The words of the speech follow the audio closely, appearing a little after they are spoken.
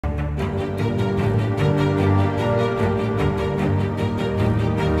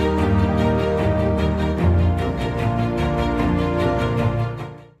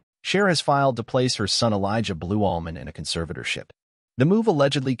Cher has filed to place her son Elijah Blue Allman in a conservatorship. The move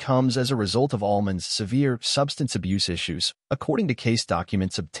allegedly comes as a result of Allman's severe substance abuse issues, according to case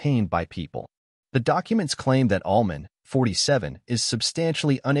documents obtained by People. The documents claim that Allman, 47, is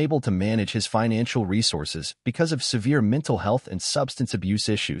substantially unable to manage his financial resources because of severe mental health and substance abuse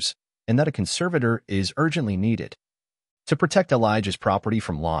issues, and that a conservator is urgently needed to protect Elijah's property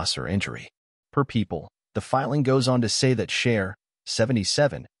from loss or injury. Per People, the filing goes on to say that Cher,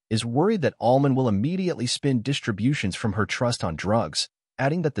 77, is worried that Allman will immediately spend distributions from her trust on drugs,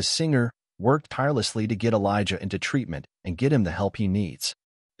 adding that the singer worked tirelessly to get Elijah into treatment and get him the help he needs.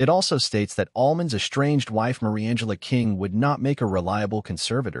 It also states that Allman's estranged wife Mariangela King would not make a reliable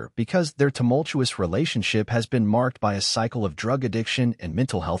conservator because their tumultuous relationship has been marked by a cycle of drug addiction and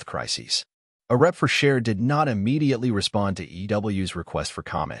mental health crises. A rep for Cher did not immediately respond to EW's request for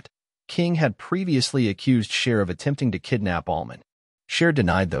comment. King had previously accused Cher of attempting to kidnap Allman. Cher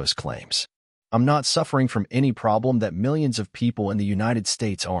denied those claims. "I'm not suffering from any problem that millions of people in the United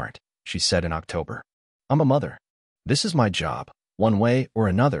States aren't," she said in October. "I'm a mother. This is my job, one way or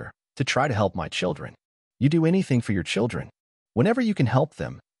another, to try to help my children. You do anything for your children. Whenever you can help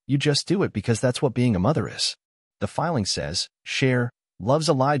them, you just do it because that's what being a mother is." The filing says, Cher loves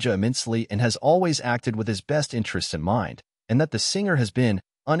Elijah immensely and has always acted with his best interests in mind, and that the singer has been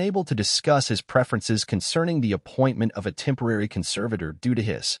unable to discuss his preferences concerning the appointment of a temporary conservator due to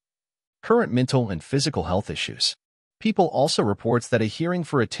his current mental and physical health issues. People also reports that a hearing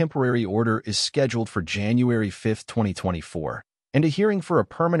for a temporary order is scheduled for January 5, 2024, and a hearing for a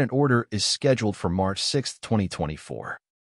permanent order is scheduled for March 6, 2024.